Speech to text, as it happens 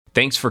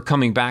Thanks for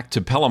coming back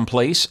to Pelham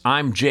Place.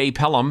 I'm Jay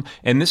Pelham,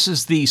 and this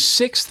is the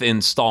 6th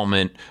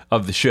installment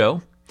of the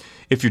show.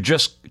 If you're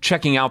just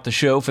checking out the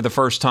show for the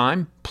first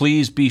time,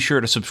 please be sure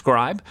to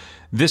subscribe.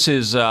 This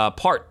is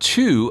part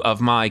 2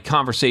 of my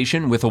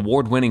conversation with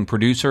award-winning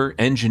producer,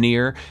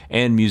 engineer,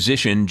 and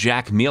musician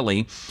Jack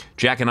Miele.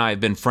 Jack and I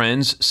have been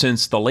friends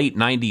since the late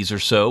 90s or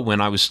so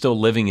when I was still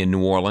living in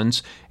New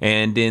Orleans.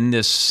 And in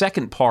this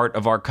second part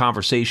of our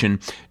conversation,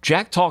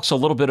 Jack talks a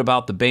little bit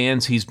about the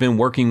bands he's been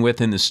working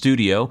with in the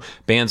studio,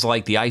 bands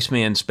like the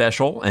Iceman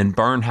Special and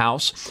Burn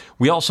House.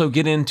 We also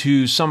get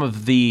into some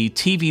of the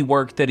TV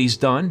work that he's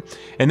done.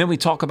 And then we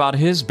talk about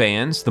his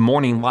bands, The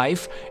Morning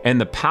Life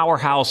and the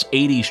powerhouse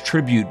 80s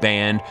tribute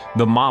band,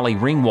 the Molly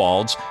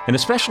Ringwalds, and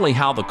especially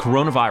how the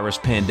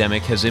coronavirus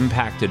pandemic has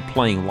impacted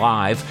playing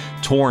live,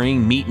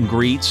 touring, meet and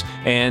greets,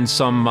 and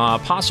some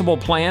possible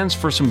plans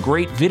for some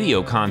great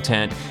video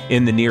content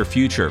in the near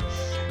future.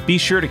 Be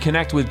sure to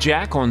connect with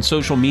Jack on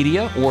social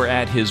media or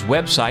at his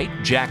website,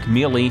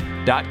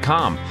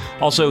 jackmiele.com.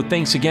 Also,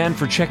 thanks again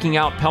for checking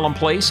out Pelham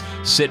Place.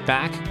 Sit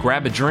back,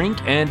 grab a drink,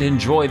 and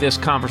enjoy this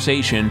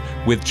conversation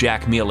with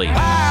Jack Miele.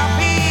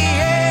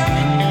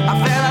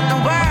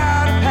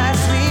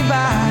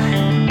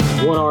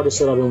 One artist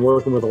that I've been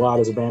working with a lot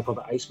is a band called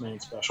the Iceman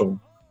Special.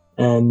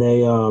 And they,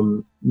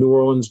 New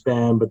Orleans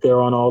band, but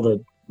they're on all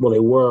the, well, they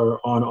were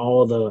on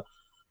all the,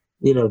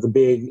 you know, the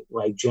big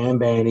like jam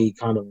bandy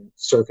kind of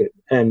circuit,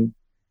 and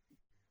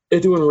they're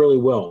doing really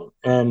well.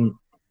 And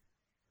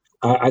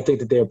I think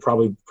that they're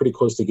probably pretty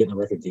close to getting a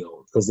record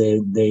deal because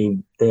they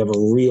have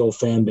a real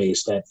fan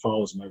base that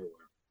follows them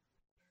everywhere.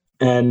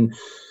 And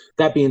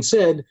that being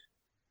said,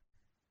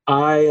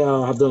 I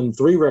have done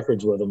 3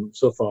 records with them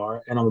so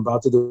far, and I'm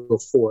about to do a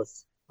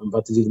 4th. I'm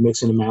about to do the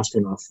mixing and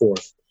mastering on a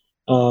 4th.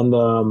 And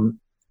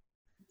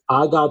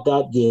I got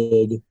that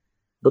gig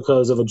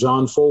because of a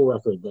John Fohl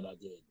record that I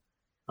did.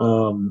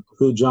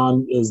 Who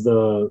John is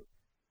the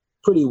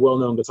pretty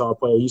well-known guitar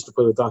player. He used to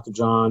play with Dr.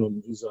 John,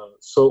 and he's a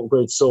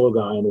great solo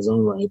guy in his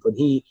own right. But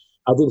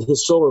I did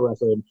his solo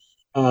record,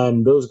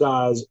 and those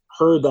guys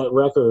heard that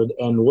record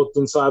and looked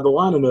inside the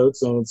liner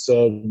notes, and it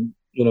said,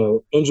 you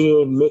know,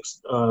 engineered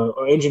mixed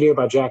or engineered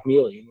by Jack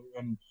Miele,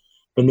 and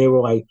they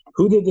were like,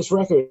 "Who did this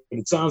record?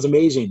 It sounds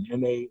amazing."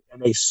 And they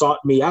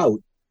sought me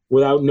out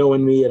without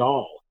knowing me at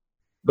all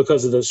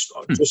because of this,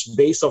 just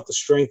based off the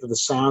strength of the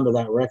sound of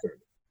that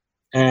record.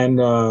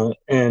 And I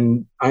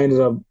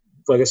ended up,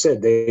 like I said,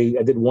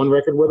 I did 1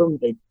 record with them.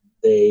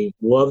 They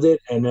loved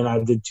it, and then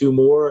I did 2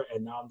 more,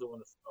 and now I'm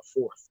doing a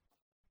 4th.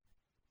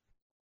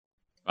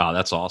 Wow,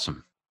 that's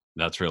awesome.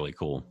 That's really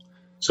cool.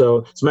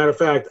 So, as a matter of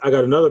fact, I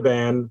got another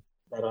band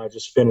that I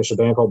just finished, a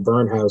band called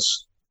Burn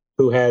House,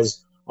 who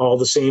has all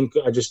the same.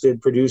 I just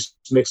did produce,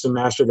 mix, and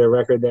master their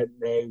record. That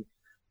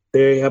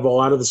they have a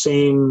lot of the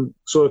same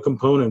sort of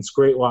components.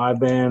 Great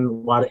live band, a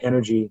lot of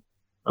energy,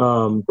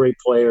 great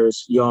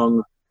players,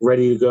 young,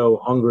 ready to go,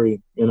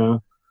 hungry, you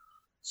know.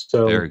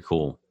 So very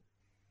cool.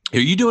 Are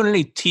you doing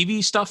any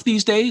TV stuff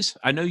these days?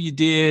 I know you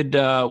did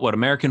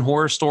American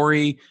Horror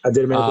Story. I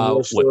did American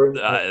Horror Story.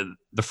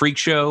 The Freak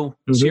Show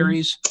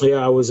series.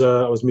 Yeah, I was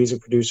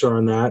music producer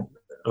on that.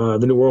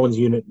 The New Orleans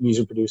unit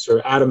music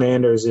producer. Adam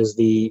Anders is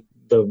the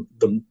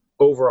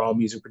overall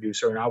music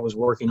producer, and I was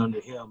working under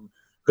him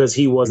because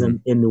he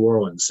wasn't in New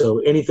Orleans. So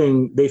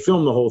anything, they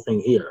filmed the whole thing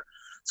here.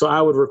 So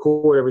I would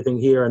record everything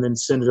here and then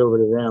send it over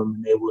to them,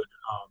 and they would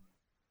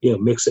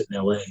mix it in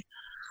LA.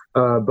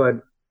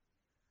 But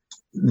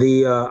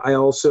I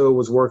also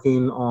was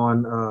working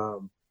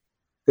on,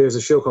 there's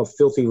a show called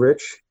Filthy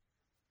Rich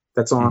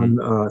that's on,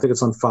 I think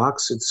it's on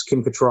Fox. It's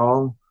Kim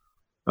Cattrall.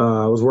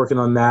 I was working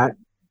on that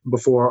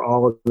before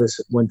all of this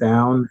went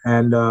down.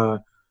 And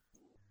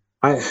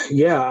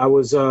I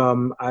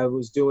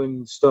was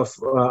doing stuff.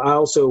 I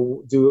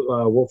also do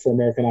work for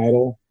American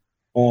Idol,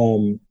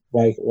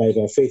 like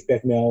Faith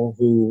Becknell,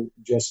 who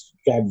just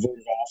got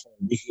voted off a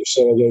week or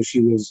so ago.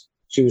 She was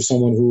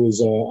someone who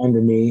was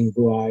under me,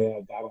 who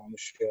I got on the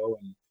show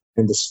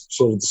and just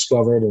sort of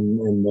discovered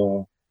and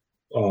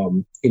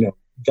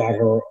got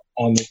her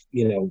on,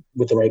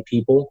 with the right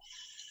people.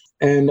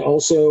 And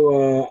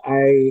also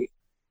I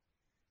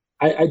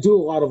do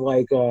a lot of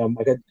like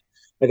I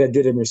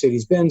did a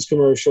Mercedes-Benz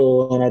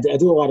commercial, and I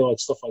do a lot of like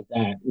stuff like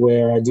that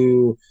where I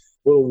do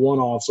little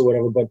one-offs or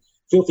whatever. But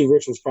Filthy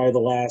Rich was probably the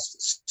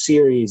last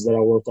series that I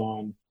worked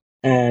on,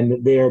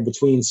 and they're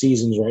between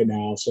seasons right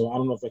now. So I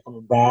don't know if they're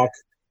coming back,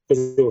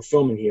 because they were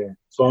filming here.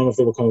 So I don't know if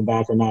they were coming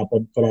back or not,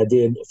 but I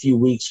did a few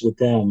weeks with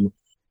them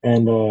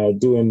and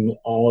doing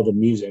all of the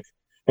music.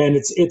 And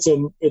it's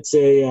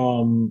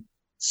a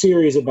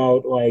series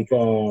about like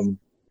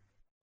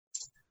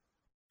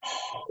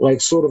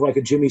sort of like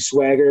a Jimmy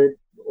Swaggart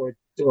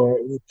or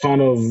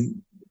kind of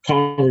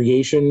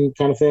congregation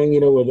kind of thing,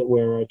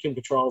 where Kim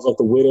Cattrall is like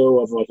the widow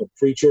of like a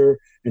preacher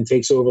and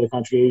takes over the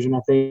congregation,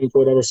 I think, or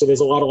whatever. So there's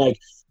a lot of like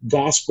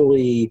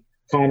gospel-y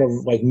kind of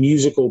like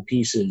musical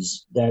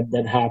pieces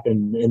that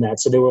happen in that.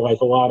 So there were like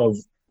a lot of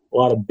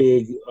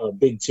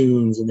big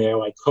tunes in there,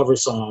 like cover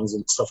songs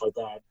and stuff like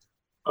that,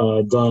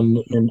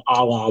 done in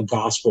a la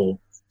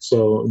gospel.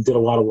 So did a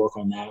lot of work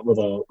on that with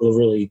a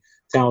really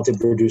talented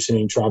producer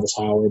named Travis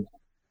Howard.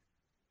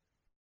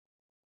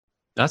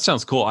 That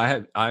sounds cool.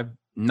 I'm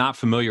not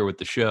familiar with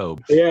the show.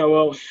 Yeah,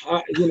 well,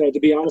 to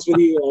be honest with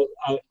you,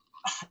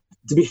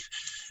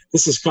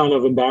 this is kind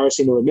of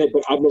embarrassing to admit,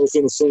 but I've never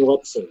seen a single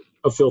episode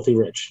of Filthy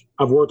Rich.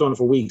 I've worked on it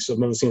for weeks. So I've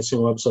never seen a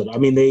single episode. I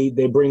mean,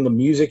 they bring the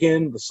music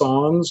in, the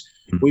songs.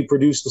 Mm-hmm. We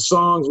produce the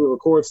songs, we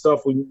record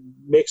stuff, we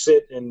mix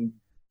it and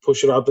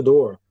push it out the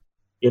door.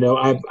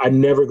 I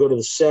never go to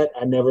the set.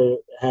 I never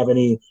have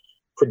any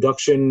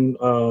production,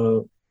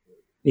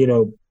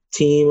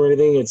 team or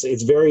anything.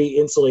 It's very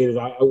insulated.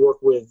 I work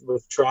with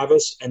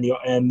Travis and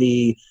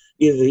the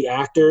either the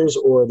actors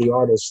or the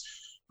artists.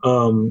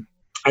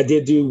 I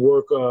did do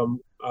work.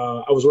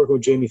 I was working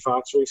with Jamie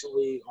Foxx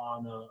recently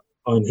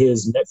on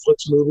his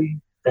Netflix movie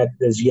that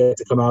is yet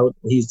to come out.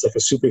 He's like a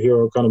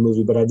superhero kind of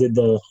movie, but I did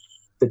the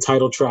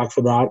title track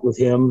for that with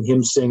him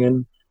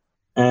singing,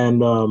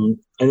 and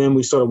then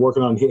we started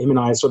working on him and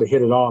I sort of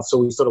hit it off. So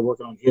we started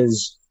working on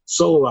his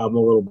solo album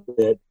a little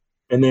bit,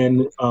 and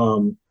then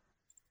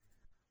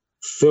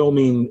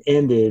filming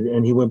ended,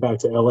 and he went back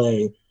to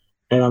LA.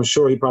 And I'm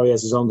sure he probably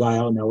has his own guy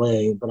out in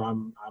LA, but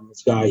I'm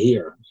this guy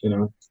here.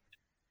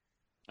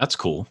 That's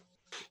cool.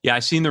 Yeah, I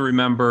seem to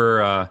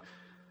remember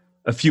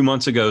a few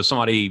months ago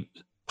somebody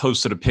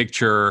posted a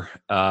picture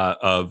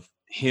of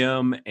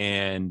him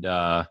and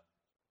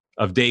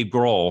of Dave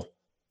Grohl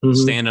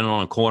standing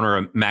on a corner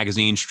of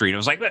Magazine Street. I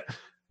was like,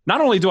 not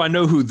only do I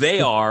know who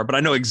they are, but I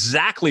know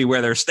exactly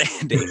where they're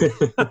standing.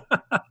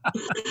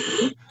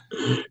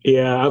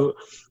 Yeah,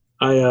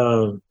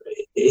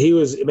 he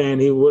was, man.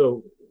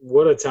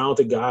 What a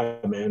talented guy,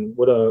 man.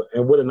 What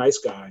a nice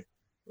guy.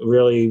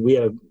 Really, we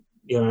had.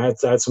 I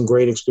had some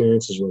great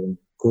experiences with him.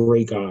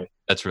 Great guy.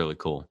 That's really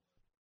cool.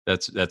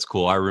 That's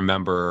cool. I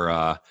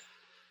remember,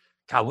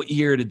 what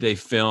year did they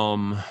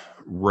film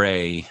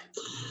Ray?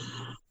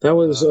 That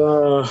was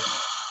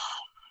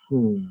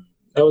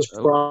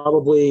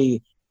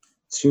probably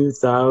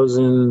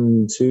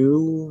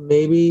 2002,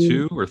 maybe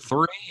 2 or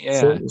 3.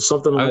 Yeah,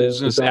 something like that. I was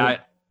going to say,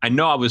 I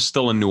know I was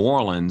still in New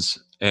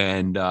Orleans,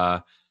 and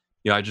I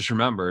just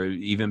remember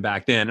even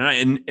back then,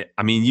 and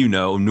I mean,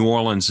 New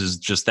Orleans is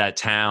just that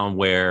town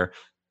where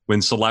when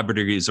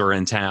celebrities are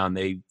in town,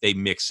 they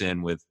mix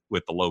in with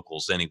the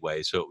locals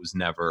anyway. So it was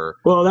never.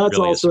 Well, that's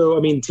really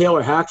also,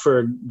 Taylor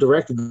Hackford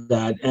directed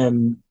that,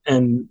 and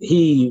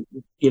he,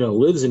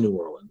 lives in New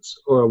Orleans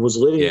or was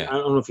living. Yeah. I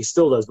don't know if he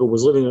still does, but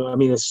was living.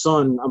 His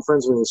son. I'm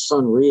friends with his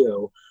son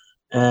Rio,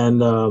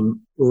 and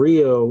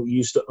Rio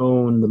used to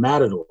own the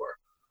Matador,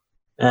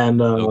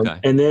 and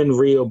and then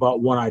Rio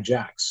bought One Eye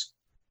Jacks.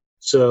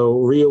 So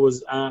Rio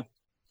was. I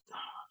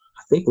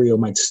think Rio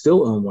might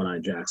still own One Eye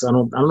Jacks. I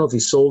don't know if he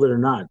sold it or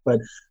not, but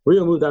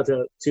Rio moved out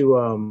to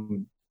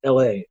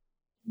L.A.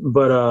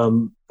 But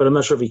I'm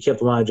not sure if he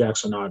kept One Eye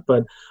Jacks or not.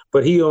 But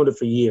he owned it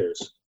for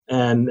years,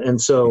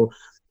 and so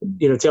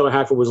Taylor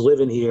Hackford was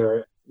living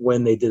here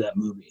when they did that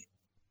movie.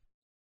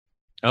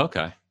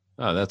 Okay,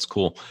 oh, that's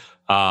cool.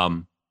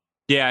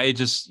 Yeah, it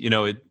just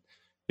it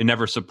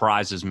never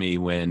surprises me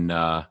when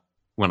I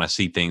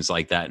see things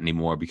like that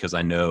anymore, because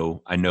I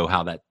know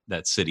how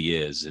that city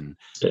is, and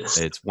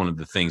it's one of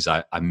the things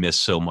I miss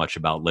so much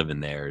about living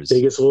there. Is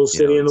biggest little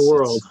city in the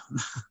world.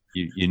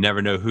 You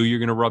never know who you're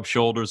going to rub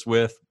shoulders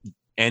with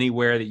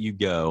anywhere that you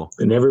go,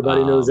 and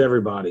everybody knows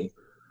everybody.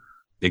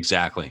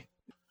 Exactly.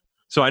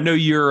 So I know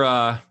you're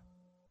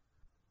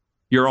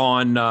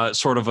on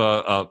sort of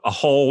a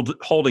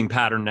holding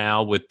pattern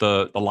now with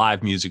the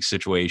live music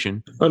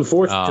situation.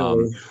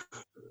 Unfortunately,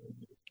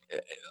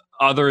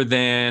 other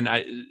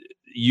than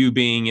you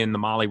being in the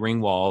Molly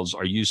Ringwalds,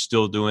 are you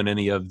still doing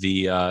any of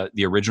the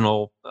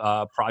original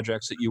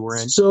projects that you were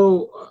in?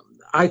 So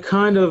I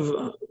kind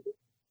of,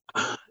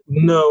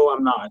 no,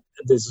 I'm not.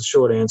 This is a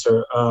short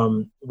answer.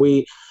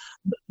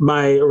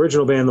 My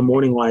original band, The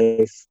Morning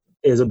Life,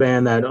 is a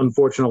band that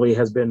unfortunately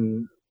has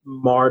been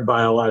marred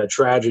by a lot of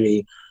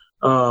tragedy.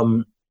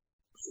 So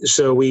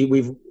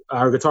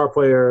our guitar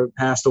player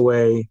passed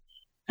away,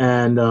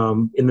 and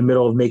in the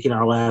middle of making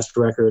our last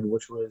record,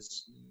 which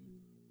was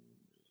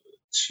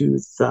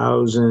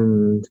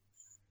 2000,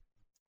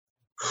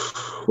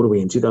 what are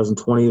we in,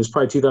 2020? It was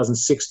probably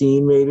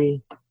 2016,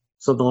 maybe,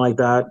 something like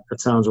that.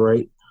 That sounds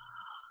right.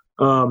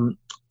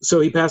 So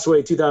he passed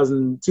away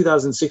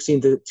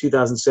 2016 to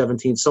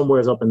 2017,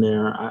 somewhere's up in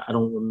there. I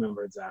don't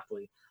remember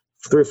exactly,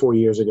 3 or 4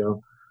 years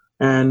ago.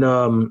 And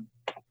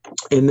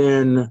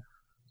then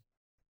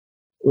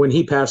when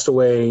he passed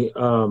away,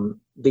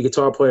 the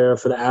guitar player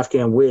for the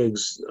Afghan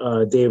Wigs,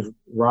 Dave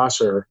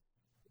Rosser,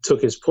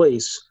 took his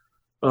place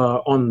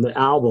on the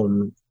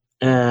album.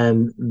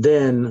 And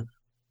then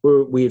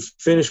we had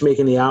finished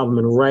making the album,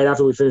 and right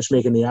after we finished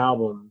making the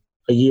album,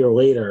 a year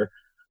later,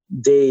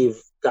 Dave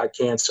got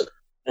cancer.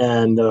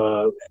 And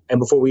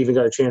before we even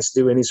got a chance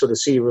to do any sort of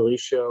CD release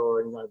show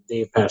or anything,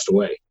 Dave passed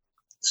away.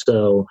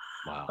 So,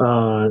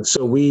 wow.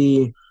 So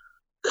we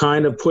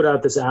kind of put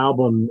out this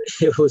album.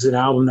 It was an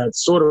album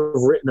that's sort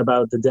of written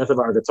about the death of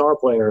our guitar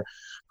player.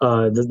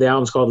 The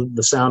album's called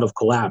The Sound of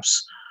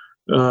Collapse.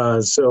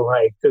 So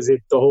like, because the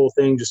whole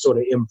thing just sort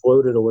of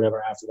imploded or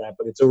whatever after that.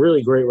 But it's a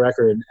really great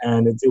record,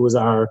 and it was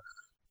our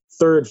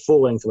third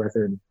full length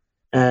record,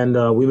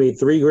 and we made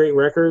 3 great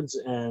records,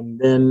 and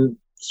then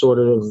sort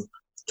of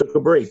took a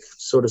break.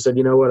 Sort of said,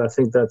 you know what, I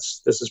think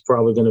this is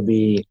probably going to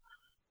be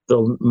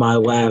my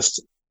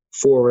last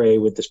foray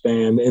with this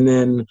band, and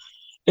then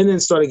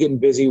started getting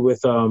busy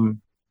with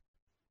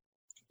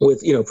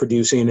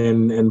producing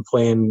and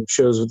playing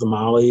shows with the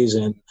Mollies,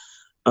 and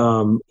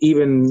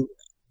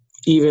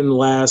even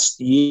last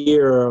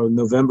year,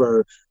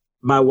 November,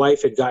 my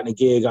wife had gotten a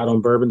gig out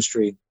on Bourbon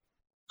Street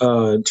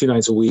 2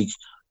 nights a week,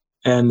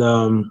 and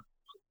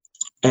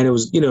it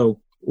was a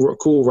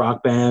cool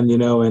rock band,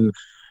 and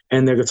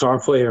their guitar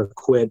player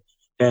quit,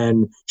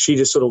 and she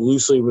just sort of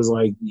loosely was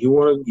like, you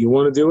want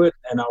to do it?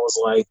 And I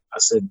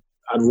said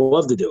I'd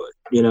love to do it,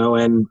 and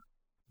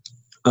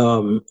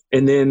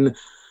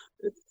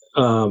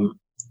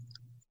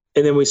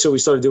then we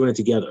started doing it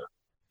together,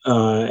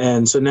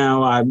 and so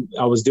now I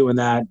was doing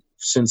that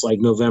since like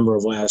November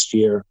of last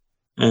year,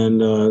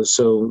 and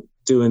so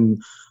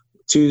doing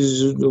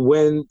Tuesday,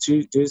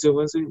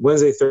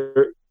 Wednesday,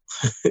 Thursday.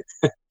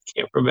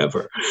 Can't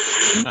remember.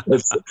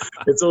 It's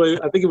only.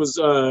 I think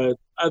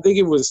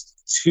it was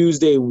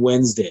Tuesday,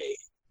 Wednesday.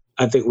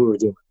 I think we were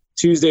doing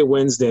Tuesday,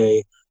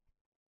 Wednesday.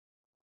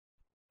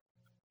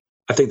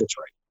 I think that's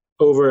right.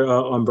 Over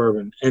on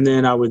Bourbon, and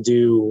then I would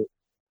do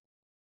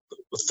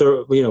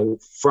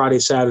Friday,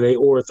 Saturday,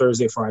 or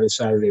Thursday, Friday,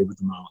 Saturday with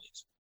the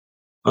Mollies.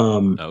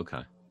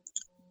 Okay.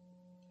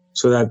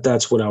 So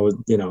that's what I would,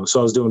 so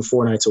I was doing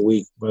 4 nights a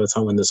week by the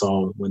time when this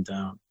all went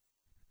down.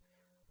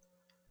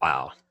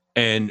 Wow.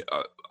 And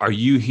are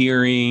you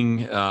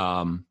hearing,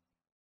 I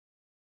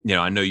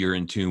know you're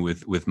in tune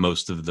with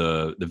most of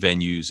the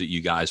venues that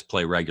you guys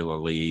play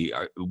regularly.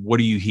 What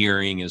are you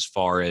hearing as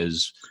far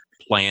as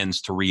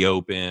plans to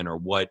reopen, or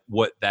what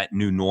that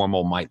new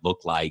normal might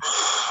look like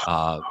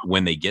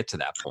when they get to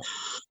that point?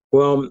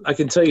 Well, I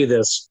can tell you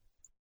this.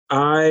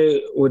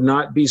 I would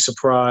not be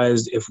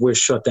surprised if we're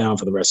shut down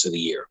for the rest of the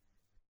year.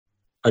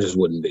 I just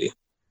wouldn't be.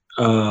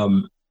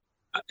 There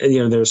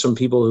are some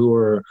people who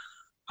are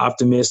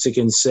optimistic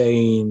in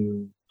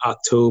saying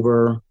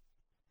October,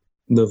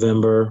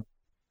 November,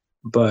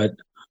 but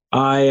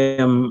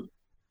I'm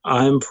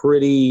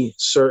pretty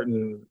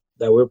certain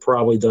that we're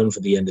probably done for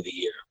the end of the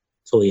year,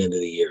 till the end of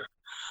the year.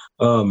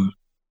 And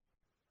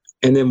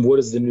then what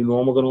is the new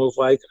normal going to look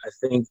like? I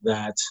think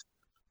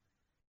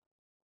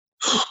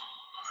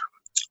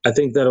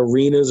that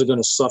arenas are going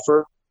to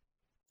suffer.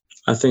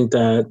 I think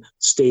that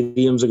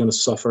stadiums are going to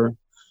suffer.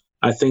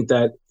 I think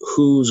that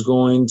who's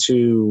going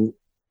to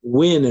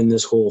win in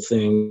this whole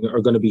thing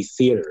are going to be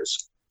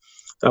theaters.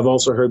 I've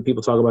also heard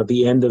people talk about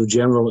the end of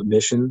general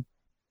admission.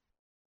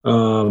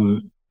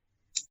 I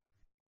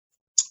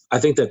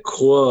think that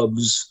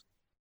clubs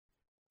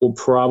will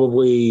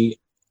probably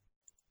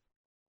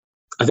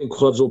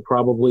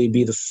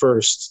be the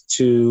first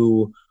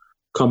to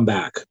come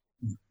back.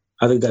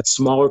 I think that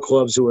smaller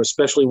clubs, who are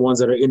especially ones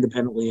that are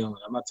independently owned.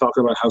 I'm not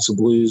talking about House of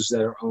Blues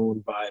that are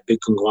owned by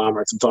big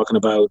conglomerates. I'm talking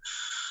about,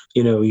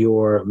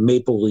 your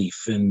Maple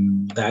Leaf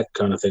and that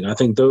kind of thing. I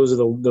think those are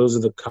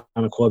the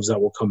kind of clubs that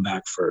will come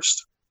back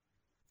first.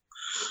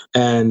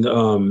 And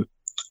I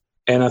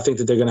think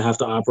that they're going to have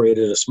to operate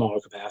at a smaller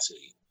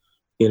capacity.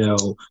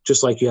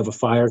 Just like you have a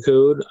fire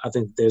code, I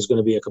think there's going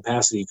to be a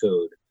capacity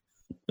code,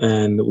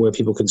 and where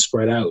people can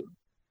spread out.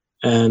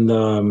 And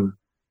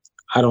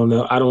I don't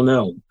know.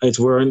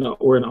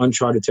 We're in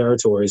uncharted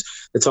territories.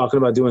 They're talking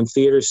about doing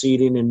theater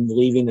seating and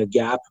leaving a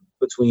gap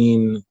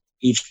between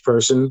each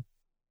person,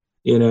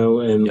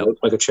 and Yep.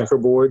 like a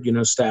checkerboard,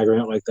 staggering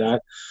it like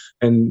that,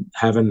 and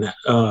having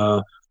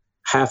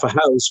half a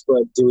house,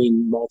 but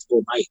doing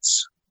multiple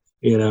nights,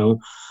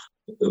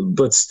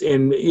 But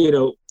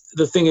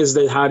the thing is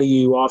that how do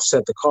you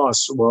offset the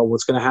costs? Well,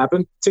 what's going to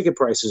happen? Ticket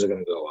prices are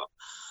going to go up,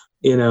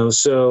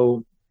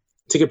 so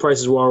ticket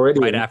prices were already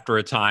right after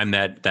a time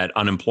that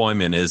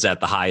unemployment is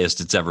at the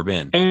highest it's ever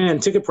been,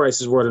 and ticket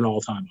prices were at an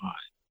all-time high.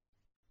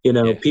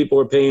 Yeah. People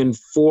are paying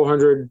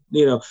 $400.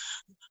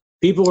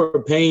 People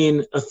are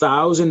paying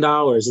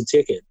 $1,000 a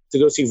ticket to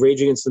go see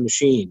Rage Against the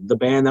Machine, the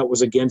band that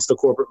was against the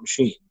corporate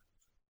machine.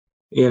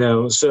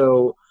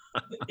 So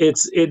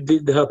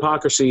the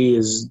hypocrisy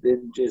is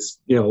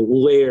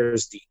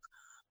layers deep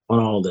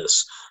on all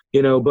this.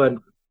 But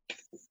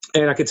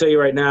I can tell you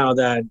right now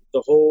that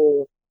the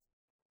whole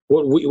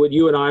what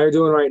you and I are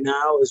doing right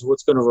now is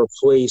what's going to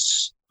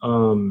replace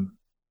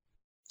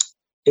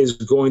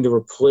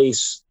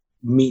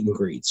meet and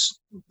greets.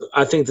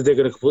 I think that they're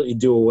going to completely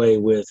do away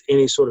with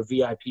any sort of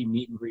VIP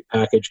meet and greet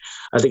package.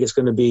 I think it's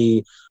going to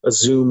be a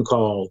Zoom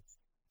call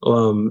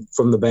from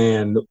the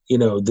band,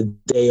 the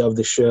day of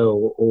the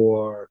show,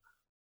 or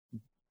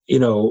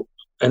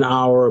an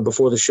hour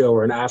before the show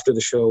or an after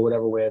the show,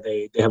 whatever, where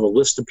they have a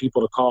list of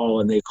people to call,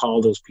 and they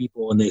call those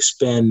people and they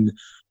spend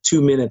 2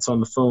 minutes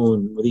on the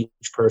phone with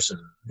each person,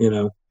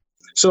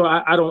 So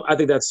I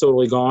think that's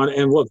totally gone.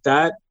 And look,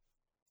 that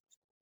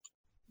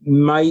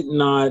might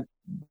not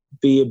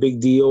be a big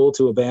deal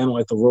to a band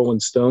like the Rolling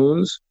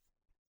Stones,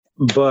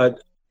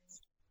 but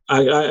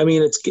I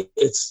mean,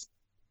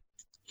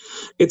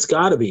 it's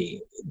got to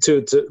be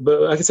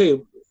but I can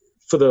say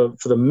for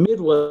the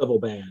mid-level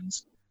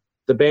bands,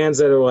 the bands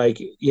that are like,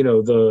 you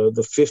know, the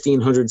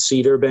 1,500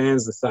 seater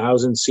bands, the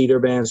 1,000 seater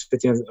bands,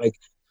 1,500,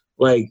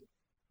 like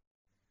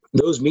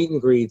those meet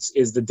and greets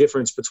is the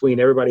difference between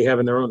everybody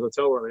having their own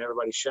hotel room and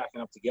everybody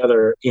shacking up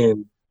together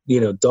in, you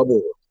know, double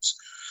rooms.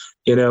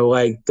 You know,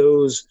 like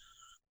those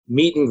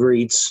meet and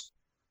greets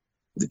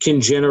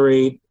can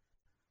generate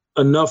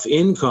enough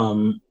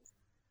income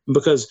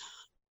because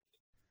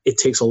it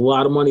takes a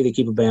lot of money to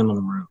keep a band on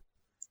the road.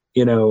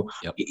 You know,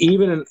 Yep.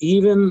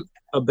 even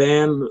a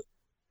band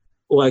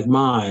like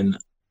mine,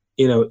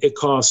 you know, it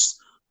costs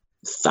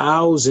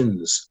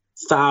thousands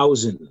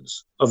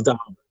of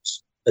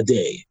dollars a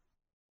day.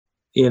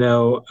 You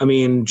know, I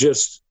mean,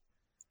 just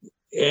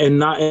and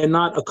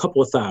not a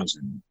couple of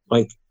thousand,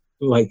 like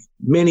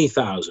many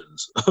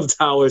thousands of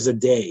dollars a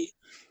day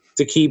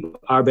to keep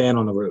our band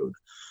on the road.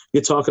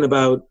 You're talking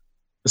about,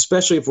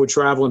 especially if we're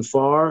traveling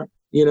far,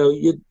 you know,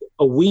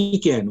 a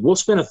weekend, we'll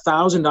spend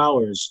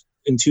 $1,000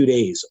 in 2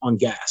 days on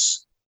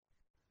gas,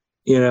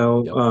 you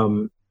know?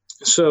 Yep.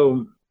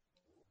 So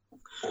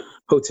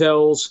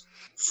hotels,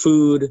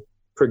 food,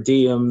 per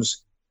diems,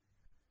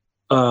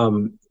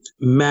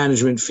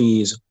 management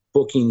fees,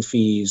 booking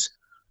fees,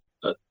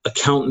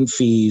 accountant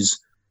fees,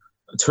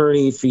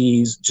 attorney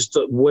fees, just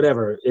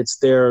whatever. It's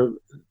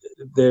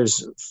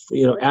there's,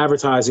 you know,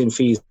 advertising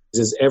fees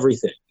is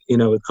everything. You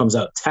know, it comes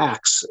out,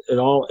 tax, it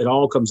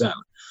all comes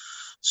out.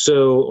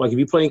 So like if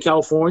you play in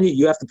California,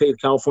 you have to pay the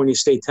California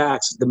state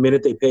tax the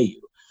minute they pay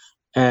you.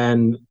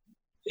 And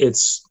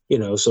it's, you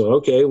know, so,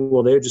 okay,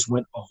 well, they just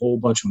went a whole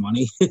bunch of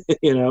money,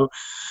 you know?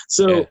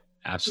 So, yeah,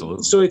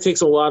 absolutely. So it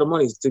takes a lot of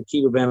money to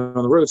keep a band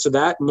on the road. So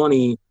that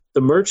money,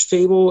 the merch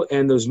table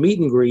and those meet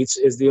and greets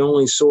is the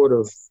only sort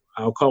of,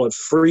 I'll call it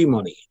free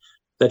money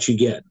that you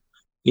get,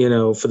 you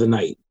know, for the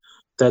night.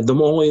 That the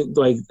only,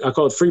 like, I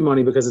call it free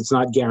money because it's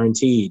not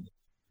guaranteed.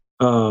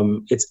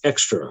 It's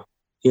extra,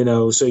 you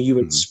know, so you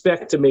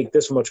expect to make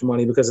this much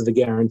money because of the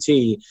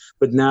guarantee,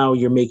 but now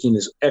you're making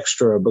this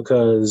extra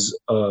because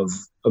of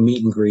a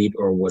meet and greet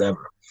or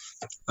whatever.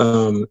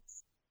 So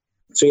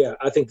yeah,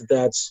 I think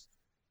that's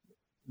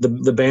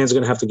the band's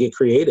going to have to get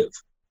creative,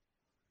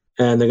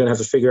 and they're going to have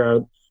to figure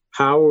out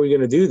how are we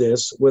going to do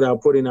this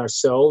without putting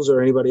ourselves or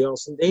anybody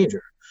else in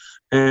danger.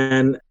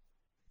 And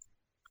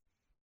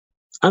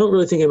I don't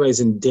really think anybody's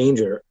in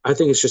danger. I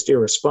think it's just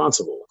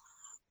irresponsible,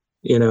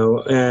 you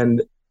know?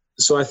 And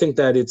so I think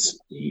that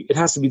it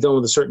has to be done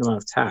with a certain amount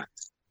of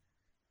tact.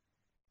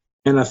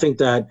 And I think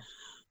that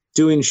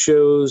doing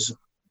shows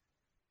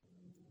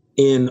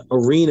in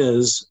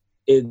arenas,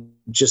 I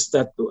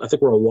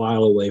think we're a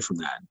while away from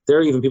that. There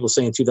are even people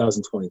saying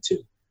 2022.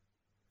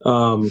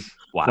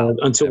 Wow.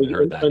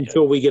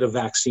 Until we get a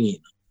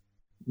vaccine.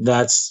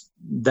 That's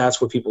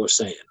what people are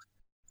saying,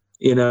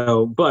 you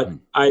know, but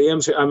I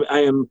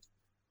am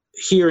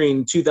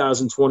hearing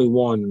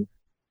 2021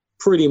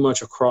 pretty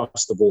much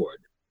across the board.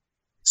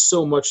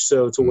 So much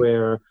so to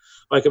where,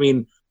 like, I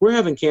mean, we're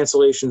having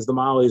cancellations,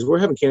 we're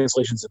having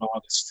cancellations in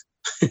August.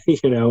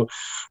 You know,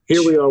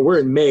 here we are, we're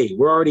in May.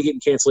 We're already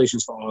getting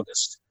cancellations for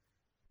August.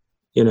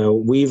 You know,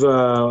 we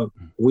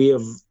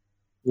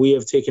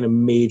have taken a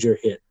major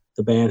hit.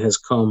 The band has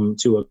come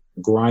to a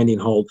grinding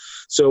halt.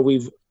 So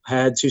we've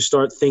had to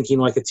start thinking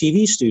like a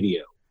TV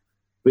studio.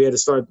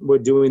 We're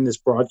doing this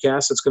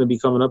broadcast that's going to be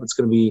coming up. It's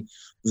going to be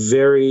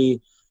very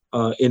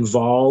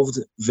involved,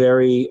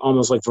 very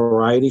almost like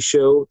variety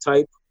show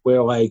type,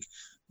 where like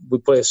we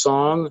play a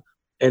song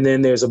and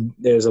then there's a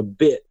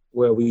bit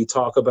where we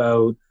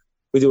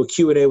do a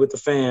Q&A with the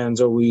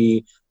fans, or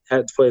we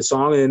had to play a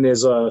song, and then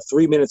there's a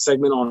 3-minute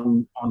segment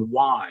on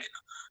wine,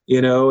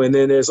 you know, and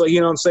then there's, like, you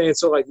know what I'm saying?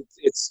 So like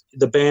it's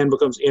the band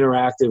becomes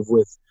interactive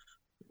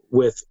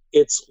with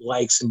its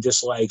likes and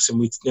dislikes.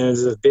 And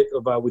there's a bit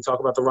about, we talk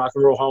about the Rock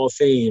and Roll Hall of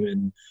Fame,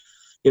 and,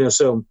 you know,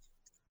 so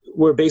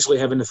we're basically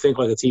having to think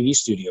like a TV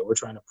studio. We're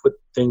trying to put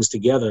things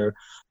together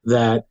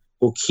that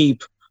will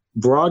keep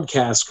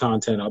broadcast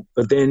content up,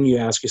 but then you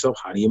ask yourself,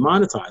 how do you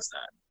monetize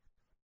that?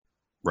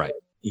 Right.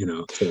 You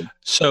know,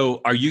 so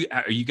are you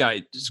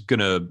guys going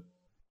to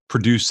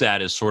produce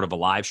that as sort of a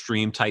live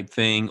stream type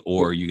thing,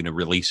 or are you going to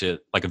release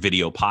it like a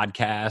video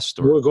podcast?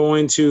 Or? We're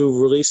going to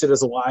release it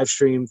as a live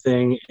stream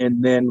thing,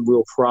 and then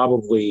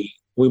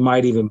we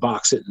might even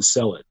box it and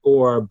sell it,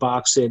 or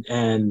box it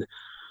and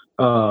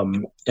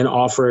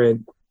offer it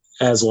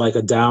as like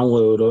a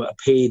download, or a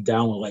paid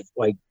download,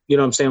 like, you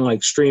know what I'm saying?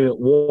 Like stream it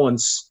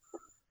once,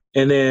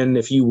 and then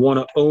if you want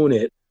to own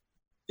it,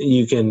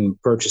 you can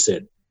purchase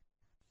it.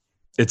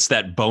 It's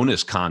that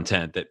bonus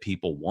content that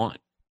people want.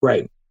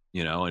 Right.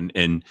 You know, and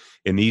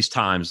in these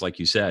times, like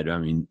you said, I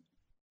mean,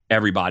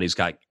 everybody's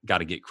got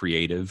to get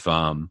creative. You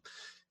know,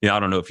 I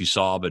don't know if you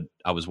saw, but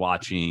I was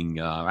watching,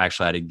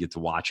 actually I didn't get to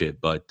watch it,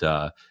 but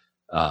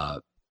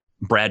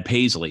Brad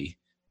Paisley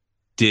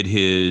did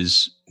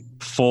his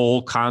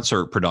full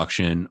concert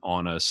production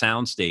on a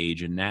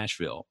soundstage in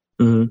Nashville.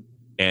 Mm-hmm.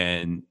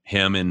 and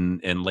him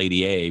and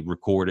Lady A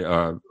recorded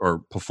or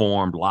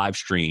performed, live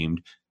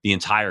streamed the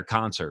entire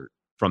concert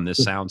from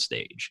this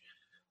soundstage.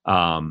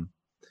 And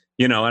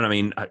I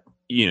mean,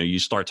 you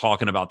start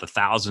talking about the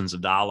thousands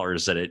of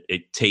dollars that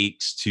it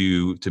takes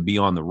to be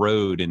on the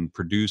road and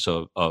produce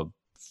a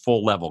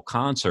full level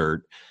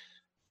concert,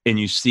 and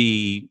you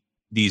see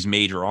these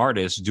major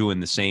artists doing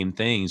the same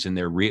things, and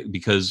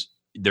because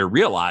they're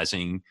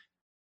realizing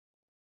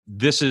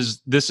this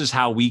is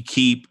how we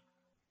keep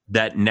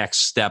that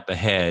next step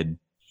ahead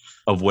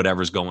of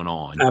whatever's going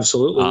on.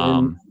 Absolutely.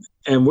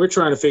 And we're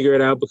trying to figure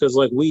it out because,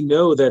 like, we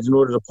know that in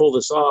order to pull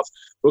this off,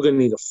 we're going to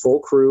need a full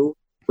crew.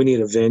 We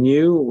need a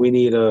venue. We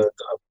need a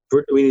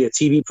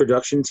TV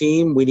production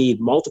team. We need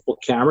multiple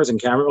cameras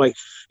and like,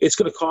 it's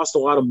going to cost a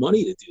lot of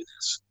money to do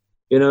this,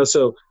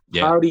 so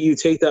how do you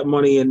take that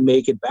money and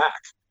make it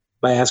back?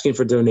 By asking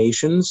for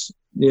donations,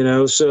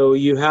 so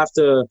you have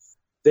to,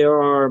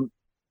 there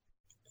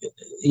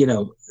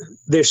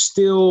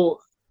still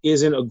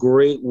isn't a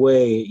great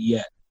way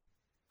yet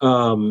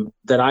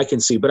that I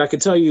can see, but I can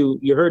tell you,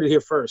 you heard it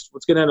here first.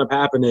 What's going to end up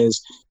happening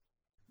is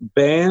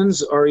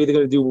bands are either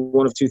going to do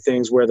one of two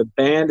things, where the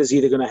band is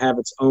either going to have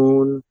its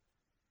own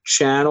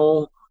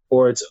channel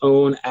or its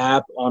own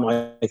app on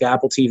like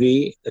Apple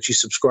TV that you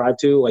subscribe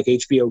to, like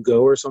HBO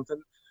Go or something.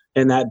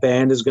 And that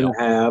band is going to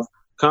have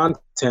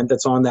content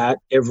that's on that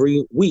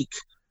every week,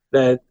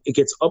 that it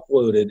gets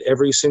uploaded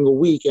every single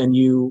week, and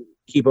you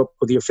keep up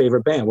with your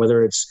favorite band,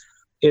 whether it's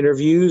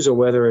interviews or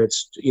whether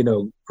it's,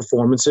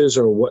 performances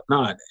or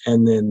whatnot.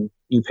 And then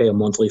you pay a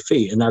monthly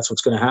fee, and that's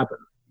what's going to happen.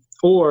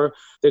 Or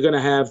they're going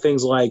to have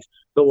things like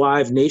the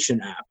Live Nation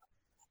app,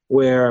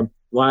 where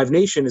Live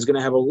Nation is going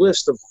to have a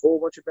list of a whole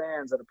bunch of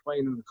bands that are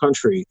playing in the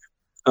country,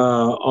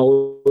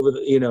 all over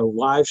the,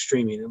 live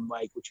streaming. And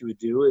like, what you would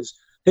do is,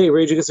 hey,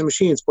 Rage Against the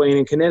Machine's playing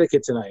in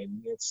Connecticut tonight.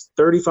 It's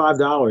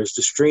 $35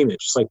 to stream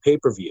it, just like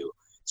pay-per-view.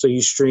 So you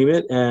stream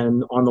it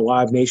and on the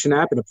Live Nation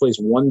app, and it plays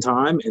one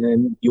time, and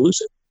then you lose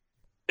it.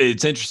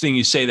 It's interesting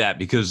you say that,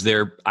 because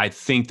I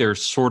think they're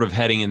sort of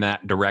heading in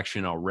that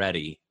direction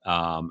already.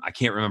 I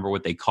can't remember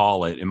what they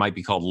call it. It might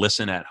be called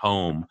Listen at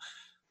Home.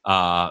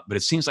 But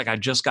it seems like I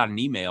just got an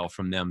email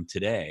from them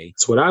today.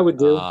 That's what I would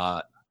do.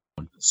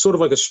 Sort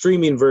of like a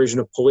streaming version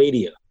of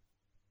Palladia.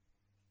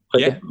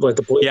 Like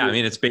the Palladia. Yeah, I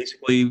mean, it's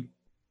basically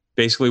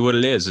what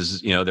it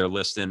is they're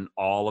listing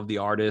all of the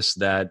artists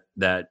that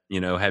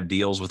have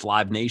deals with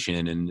Live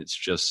Nation, and it's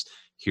just,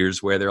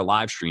 here's where their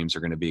live streams are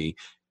going to be.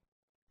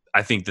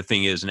 I think the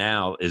thing is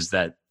now is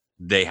that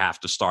they have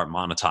to start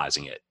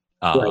monetizing it.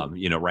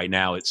 Right. Right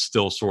now it's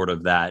still sort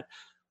of that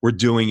we're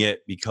doing it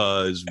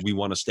because we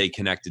want to stay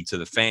connected to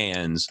the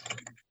fans,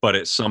 but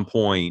at some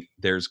point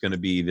there's going to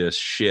be this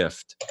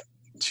shift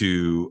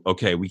to,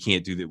 okay, we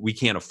can't do that. We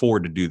can't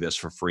afford to do this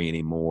for free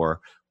anymore.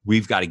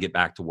 We've got to get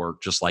back to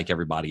work just like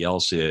everybody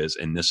else is,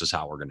 and this is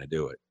how we're going to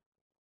do it.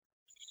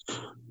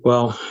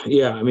 Well,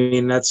 yeah, I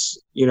mean,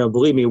 that's,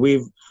 believe me,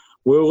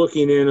 we're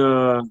looking in,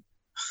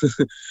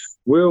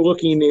 we're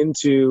looking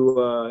into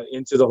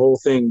the whole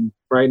thing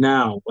right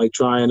now, like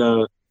trying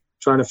to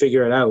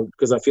figure it out,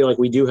 because I feel like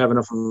we do have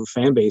enough of a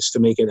fan base to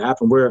make it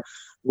happen.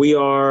 We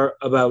are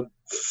about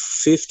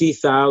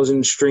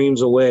 50,000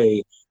 streams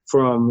away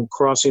from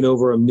crossing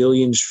over 1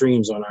 million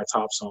streams on our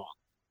top song.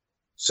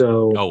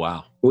 So, oh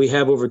wow, we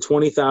have over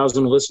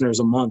 20,000 listeners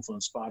a month on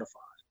Spotify.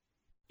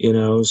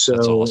 So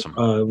that's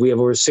awesome. We have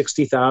over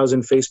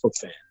 60,000 Facebook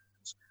fans.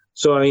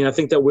 So I mean, I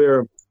think that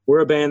we're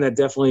a band that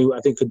definitely, I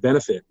think, could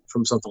benefit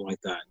from something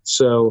like that.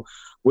 So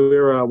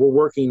we're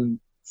working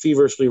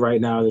feverishly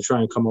right now to try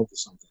and come up with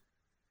something.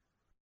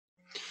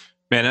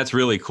 Man, that's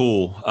really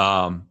cool.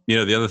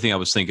 The other thing I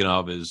was thinking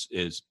of is,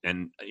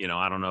 and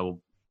I don't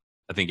know,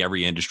 I think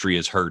every industry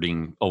is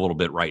hurting a little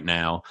bit right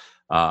now,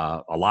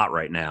 a lot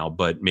right now,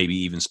 but maybe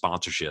even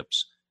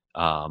sponsorships.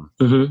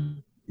 Mm-hmm.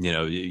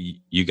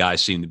 You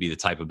guys seem to be the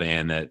type of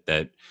band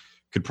that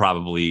could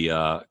probably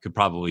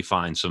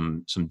find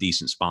some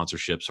decent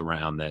sponsorships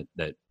around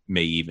that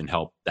may even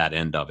help that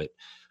end of it.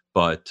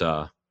 But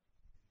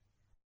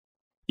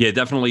yeah,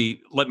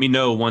 definitely let me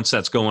know once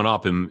that's going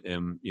up,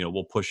 and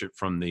we'll push it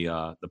from the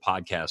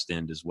podcast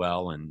end as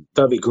well, and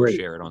that'd be great.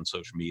 Share it on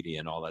social media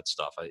and all that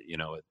stuff.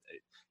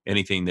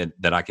 Anything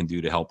that I can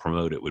do to help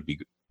promote it would be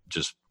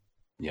just,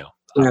 I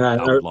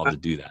would love to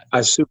do that.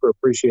 I super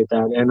appreciate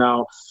that, and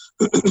now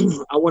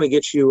I want to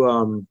get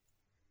you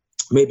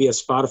maybe a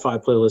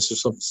Spotify playlist or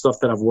some stuff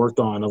that I've worked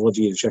on. I'd love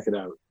you to check it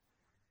out.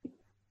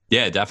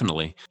 Yeah,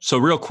 definitely. So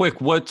real quick,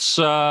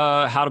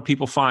 how do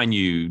people find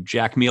you?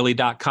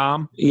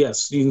 JackMealy.com?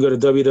 Yes, you can go to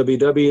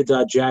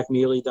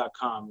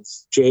www.jackmealy.com.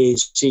 It's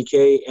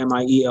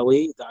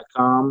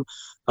JackMealy.com.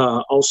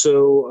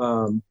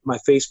 Also, my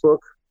Facebook,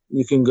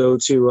 you can go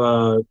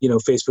to,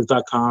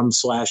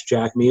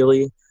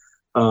 facebook.com/JackMealy.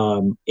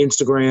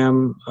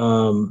 Instagram,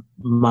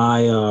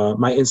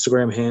 my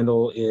Instagram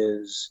handle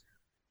is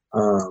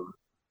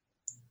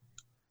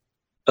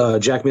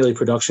Jack Mealy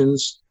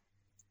Productions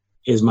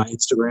is my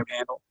Instagram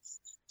handle.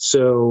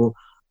 So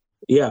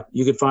yeah,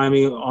 you can find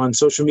me on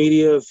social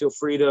media. Feel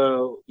free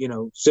to,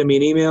 send me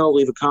an email,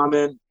 leave a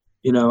comment,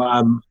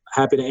 I'm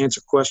happy to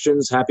answer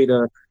questions, happy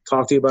to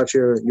talk to you about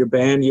your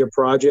band, your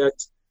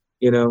project,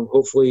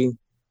 hopefully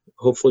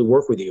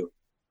work with you.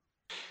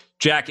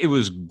 Jack, it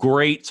was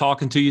great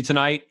talking to you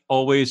tonight.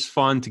 Always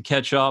fun to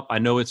catch up. I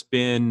know it's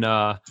been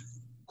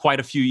quite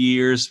a few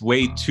years,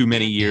 way too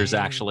many years,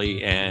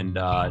 actually. And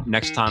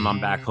next time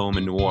I'm back home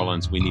in New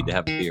Orleans, we need to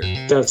have a beer.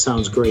 That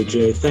sounds great,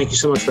 Jay. Thank you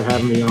so much for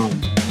having me on.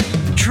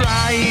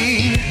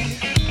 Trying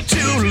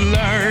to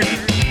learn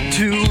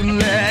to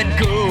let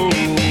go.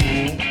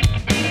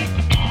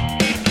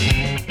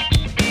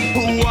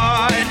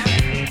 What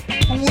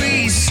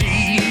we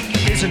see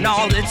isn't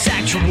all that's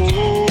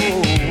actual.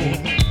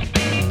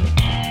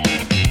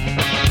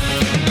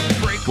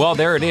 Well,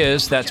 there it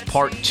is. That's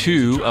part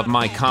 2 of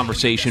my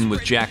conversation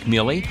with Jack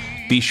Miele.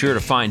 Be sure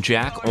to find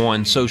Jack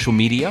on social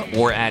media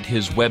or at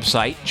his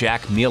website,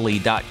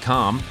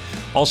 jackmiele.com.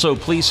 Also,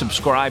 please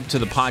subscribe to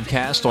the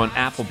podcast on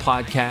Apple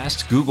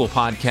Podcasts, Google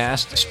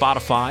Podcasts,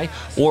 Spotify,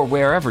 or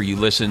wherever you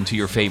listen to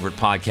your favorite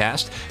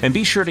podcast. And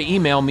be sure to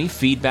email me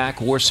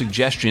feedback or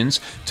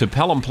suggestions to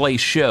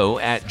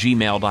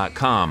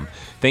pelhamplaceshow@gmail.com.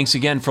 Thanks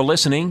again for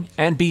listening,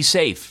 and be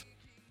safe.